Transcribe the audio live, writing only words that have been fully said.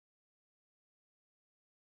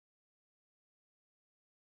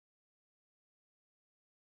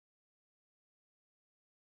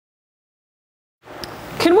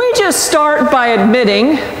Can we just start by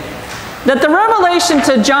admitting that the revelation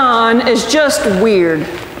to John is just weird?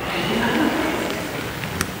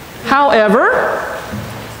 However,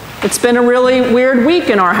 it's been a really weird week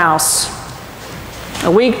in our house. A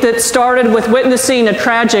week that started with witnessing a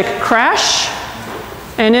tragic crash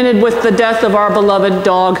and ended with the death of our beloved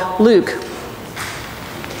dog, Luke.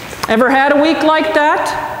 Ever had a week like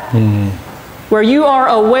that? Where you are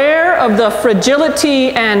aware of the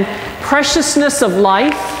fragility and preciousness of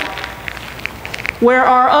life? Where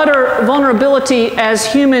our utter vulnerability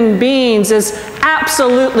as human beings is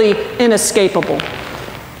absolutely inescapable?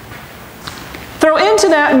 Throw into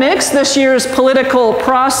that mix this year's political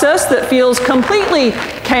process that feels completely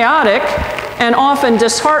chaotic and often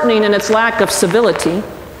disheartening in its lack of civility,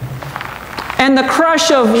 and the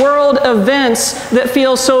crush of world events that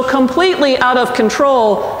feel so completely out of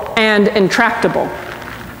control and intractable.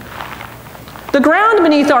 The ground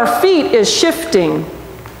beneath our feet is shifting,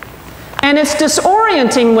 and it's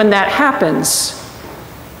disorienting when that happens.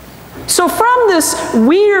 So from this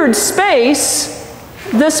weird space,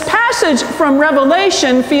 this passage from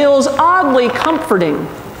Revelation feels oddly comforting.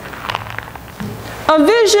 A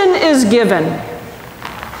vision is given,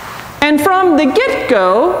 and from the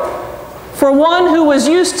get-go, for one who was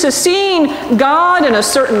used to seeing God in a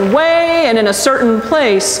certain way and in a certain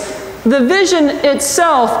place, the vision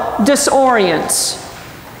itself disorients.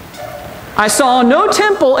 I saw no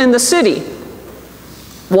temple in the city.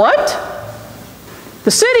 What? The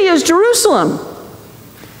city is Jerusalem.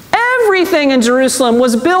 Everything in Jerusalem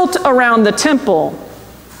was built around the temple.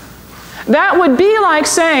 That would be like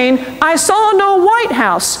saying, I saw no White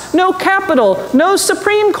House, no Capitol, no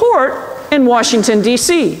Supreme Court in Washington,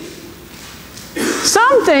 D.C.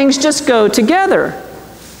 Some things just go together.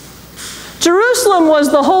 Jerusalem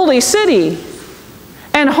was the holy city,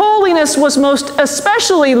 and holiness was most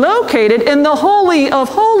especially located in the Holy of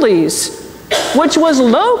Holies, which was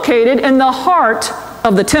located in the heart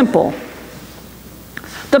of the temple.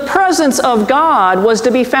 The presence of God was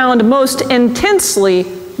to be found most intensely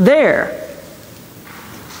there,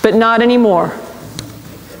 but not anymore.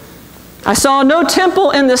 I saw no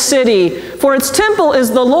temple in the city, for its temple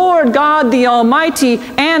is the Lord God the Almighty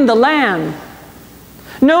and the Lamb.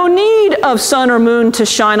 No need of sun or moon to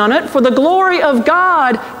shine on it, for the glory of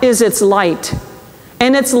God is its light,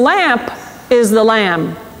 and its lamp is the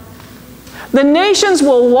Lamb. The nations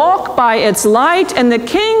will walk by its light, and the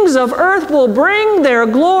kings of earth will bring their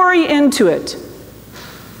glory into it.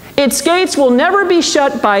 Its gates will never be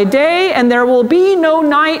shut by day, and there will be no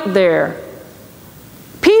night there.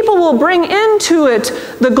 People will bring into it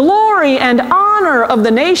the glory and honor of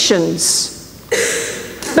the nations.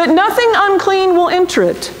 But nothing unclean will enter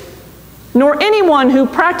it, nor anyone who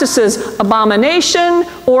practices abomination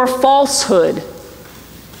or falsehood,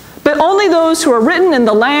 but only those who are written in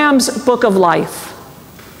the Lamb's book of life.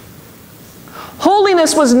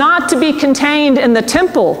 Holiness was not to be contained in the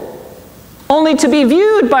temple, only to be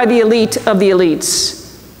viewed by the elite of the elites.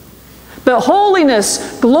 But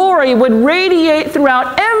holiness, glory, would radiate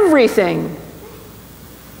throughout everything.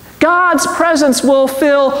 God's presence will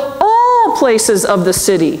fill all places of the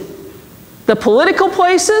city. The political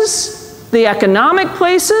places, the economic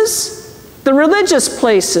places, the religious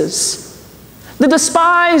places, the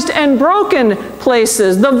despised and broken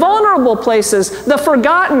places, the vulnerable places, the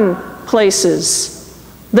forgotten places,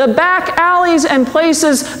 the back alleys and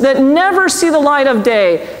places that never see the light of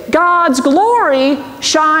day. God's glory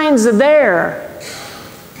shines there.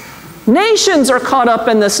 Nations are caught up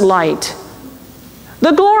in this light.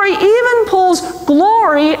 The glory even pulls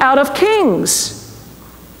glory out of kings.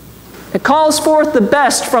 It calls forth the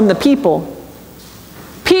best from the people.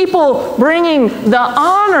 People bringing the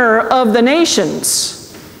honor of the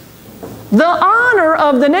nations. The honor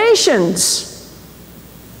of the nations.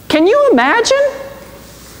 Can you imagine?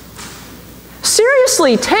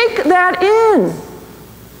 Seriously, take that in.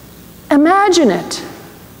 Imagine it.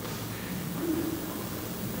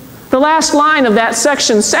 The last line of that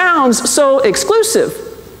section sounds so exclusive.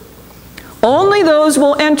 Only those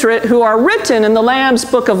will enter it who are written in the Lamb's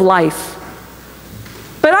book of life.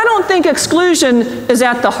 But I don't think exclusion is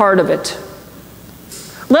at the heart of it.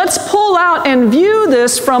 Let's pull out and view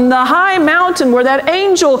this from the high mountain where that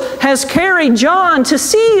angel has carried John to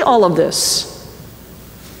see all of this.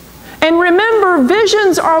 And remember,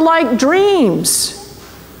 visions are like dreams.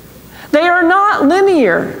 They are not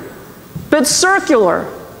linear, but circular.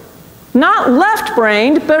 Not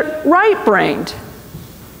left-brained, but right-brained.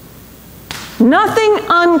 Nothing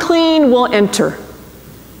unclean will enter.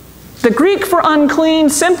 The Greek for unclean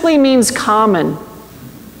simply means common.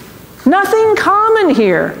 Nothing common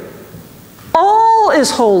here. All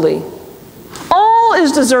is holy. All all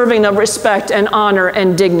is deserving of respect and honor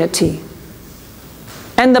and dignity.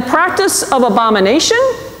 And the practice of abomination,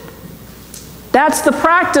 that's the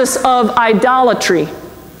practice of idolatry.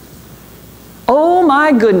 Oh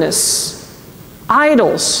my goodness,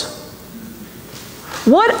 idols.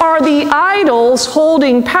 What are the idols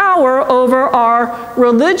holding power over our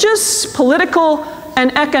religious, political,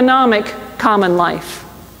 and economic common life?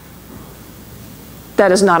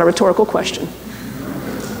 That is not a rhetorical question.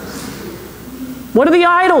 What are the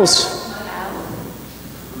idols?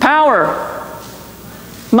 Power,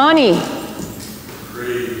 money,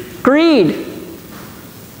 greed,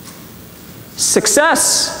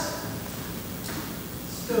 success,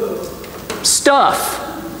 stuff,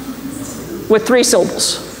 with 3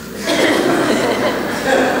 syllables.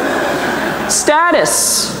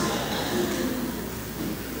 Status,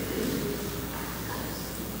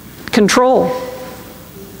 control,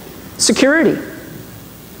 security.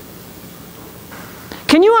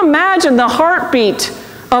 Can you imagine the heartbeat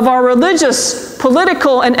of our religious,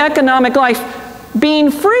 political, and economic life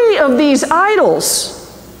being free of these idols?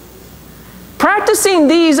 Practicing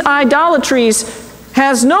these idolatries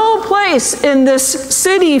has no place in this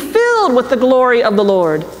city filled with the glory of the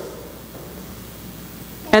Lord.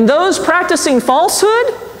 And those practicing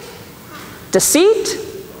falsehood, deceit,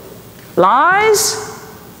 lies,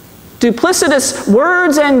 duplicitous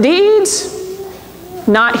words and deeds,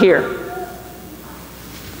 not here.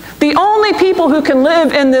 The only people who can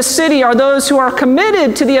live in this city are those who are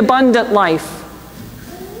committed to the abundant life.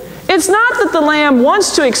 It's not that the Lamb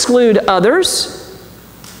wants to exclude others.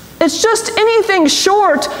 It's just anything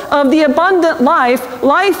short of the abundant life,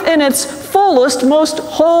 life in its fullest, most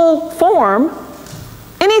whole form.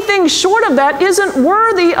 Anything short of that isn't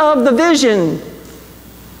worthy of the vision.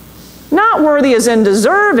 Not worthy as in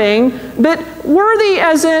deserving, but worthy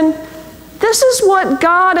as in, this is what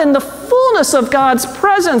God in the fullness of God's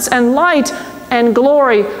presence and light and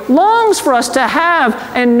glory longs for us to have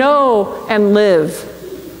and know and live.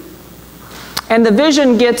 And the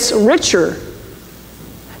vision gets richer.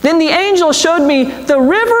 Then the angel showed me the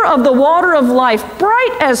river of the water of life,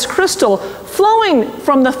 bright as crystal, flowing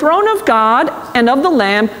from the throne of God and of the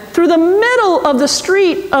Lamb through the middle of the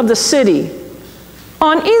street of the city.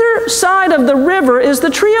 On either side of the river is the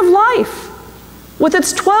tree of life, with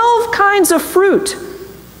its 12 kinds of fruit,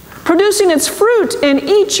 producing its fruit in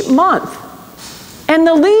each month. And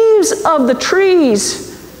the leaves of the trees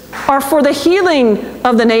are for the healing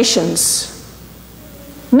of the nations.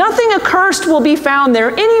 Nothing accursed will be found there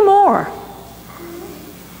anymore.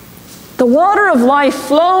 The water of life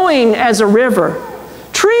flowing as a river,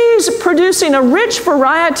 trees producing a rich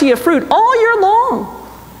variety of fruit all year long,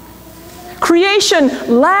 creation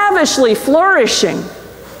lavishly flourishing.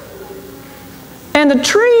 And the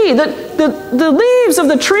tree, the leaves of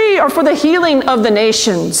the tree are for the healing of the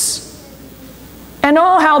nations. And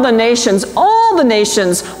oh, how the nations, all the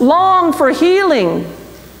nations, long for healing.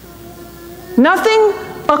 Nothing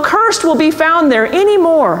accursed will be found there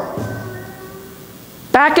anymore.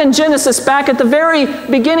 Back in Genesis, back at the very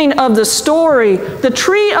beginning of the story, the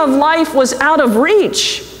tree of life was out of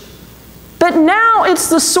reach. But now it's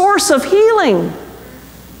the source of healing.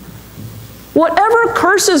 Whatever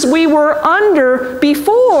curses we were under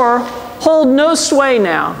before hold no sway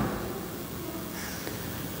now.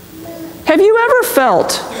 Have you ever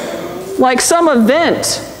felt like some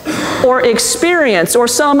event or experience or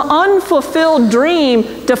some unfulfilled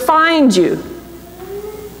dream defined you?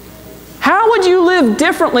 How would you live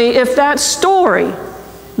differently if that story,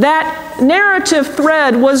 that narrative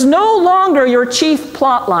thread was no longer your chief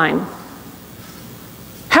plot line?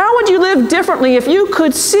 How would you live differently if you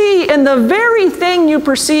could see in the very thing you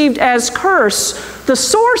perceived as curse the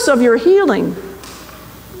source of your healing?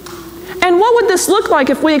 And what would this look like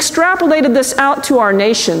if we extrapolated this out to our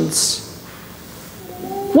nations?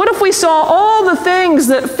 What if we saw all the things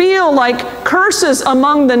that feel like curses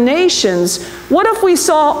among the nations? What if we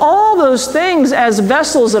saw all those things as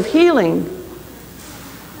vessels of healing?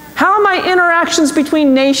 How might interactions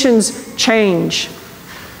between nations change?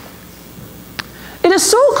 It is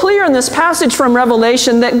so clear in this passage from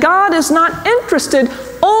Revelation that God is not interested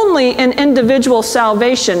only in individual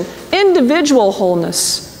salvation, individual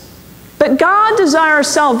wholeness. But God desires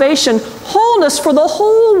salvation, wholeness for the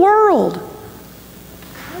whole world.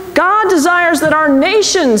 God desires that our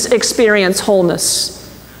nations experience wholeness.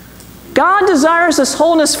 God desires this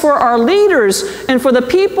wholeness for our leaders and for the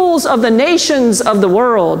peoples of the nations of the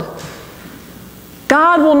world.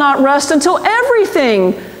 God will not rest until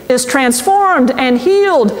everything is transformed and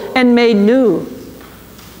healed and made new.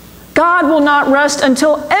 God will not rest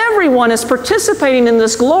until everyone is participating in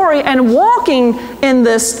this glory and walking in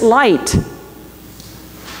this light.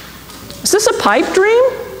 Is this a pipe dream?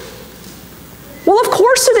 Well, of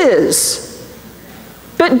course it is.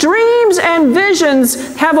 But dreams and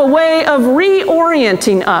visions have a way of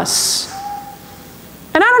reorienting us.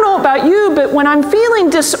 And I don't know about you, but when I'm feeling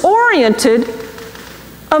disoriented,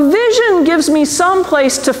 a vision gives me some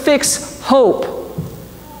place to fix hope.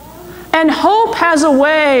 And hope has a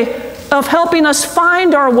way of helping us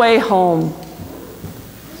find our way home.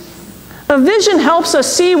 A vision helps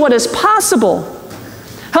us see what is possible,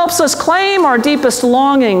 helps us claim our deepest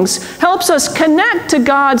longings, helps us connect to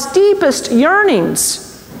God's deepest yearnings.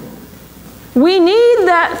 We need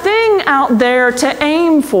that thing out there to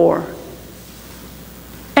aim for.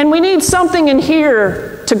 And we need something in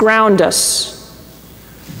here to ground us.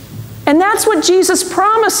 And that's what Jesus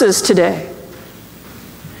promises today.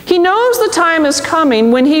 He knows the time is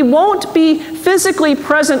coming when he won't be physically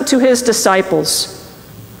present to his disciples,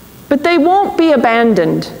 but they won't be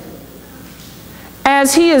abandoned.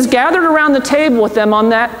 As he is gathered around the table with them on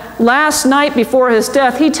that last night before his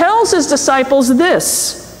death, he tells his disciples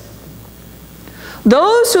this: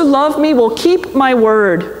 "Those who love me will keep my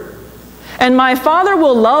word, and my Father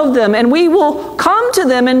will love them, and we will come to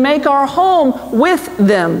them and make our home with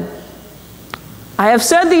them. I have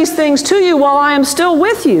said these things to you while I am still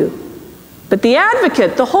with you. But the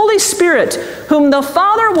Advocate, the Holy Spirit, whom the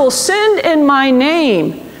Father will send in my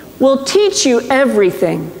name, will teach you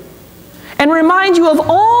everything and remind you of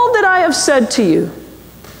all that I have said to you.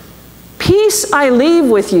 Peace I leave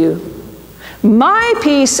with you. My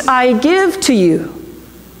peace I give to you.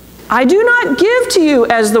 I do not give to you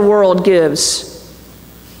as the world gives.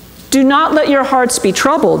 Do not let your hearts be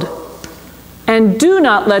troubled, and do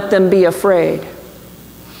not let them be afraid."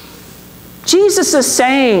 Jesus is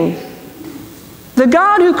saying, the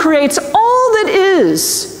God who creates all that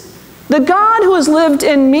is, the God who has lived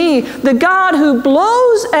in me, the God who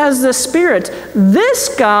blows as the Spirit, this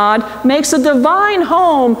God makes a divine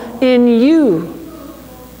home in you.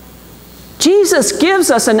 Jesus gives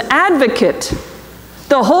us an advocate,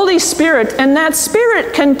 the Holy Spirit, and that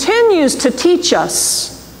Spirit continues to teach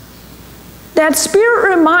us. That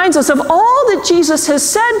Spirit reminds us of all that Jesus has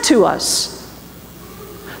said to us.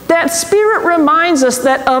 That Spirit reminds us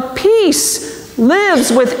that a peace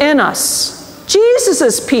lives within us,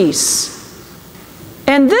 Jesus' peace.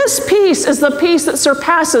 And this peace is the peace that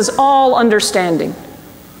surpasses all understanding.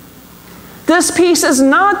 This peace is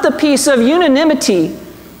not the peace of unanimity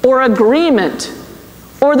or agreement,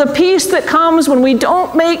 or the peace that comes when we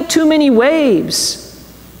don't make too many waves.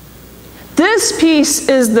 This peace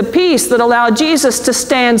is the peace that allowed Jesus to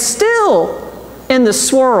stand still in the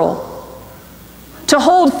swirl, to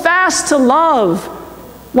hold fast to love,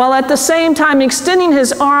 while at the same time extending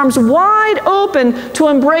his arms wide open to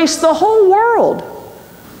embrace the whole world.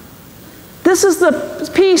 This is the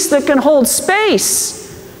peace that can hold space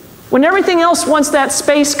when everything else wants that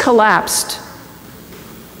space collapsed.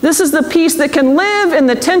 This is the peace that can live in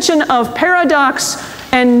the tension of paradox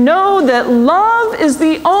and know that love is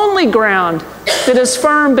the only ground that is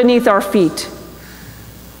firm beneath our feet.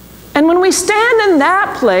 And when we stand in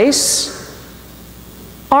that place,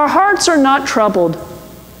 our hearts are not troubled,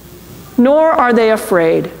 nor are they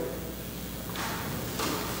afraid.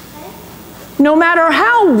 No matter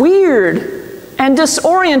how weird and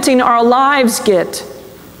disorienting our lives get,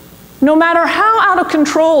 no matter how out of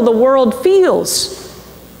control the world feels,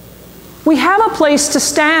 we have a place to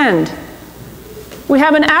stand. We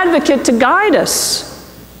have an advocate to guide us.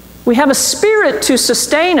 We have a Spirit to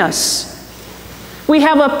sustain us. We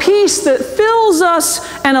have a peace that fills us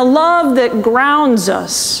and a love that grounds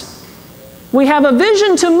us. We have a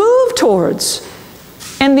vision to move towards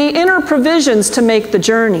and the inner provisions to make the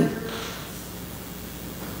journey.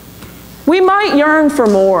 We might yearn for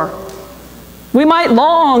more. We might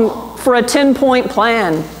long for a 10-point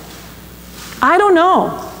plan. I don't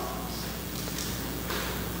know.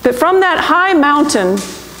 But from that high mountain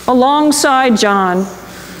alongside John,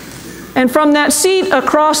 and from that seat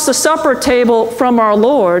across the supper table from our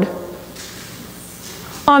Lord,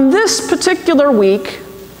 on this particular week,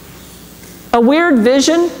 a weird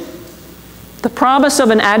vision, the promise of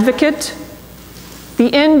an advocate, the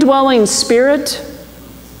indwelling Spirit,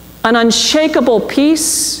 an unshakable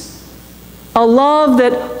peace, a love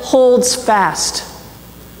that holds fast.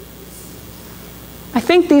 I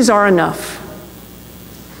think these are enough.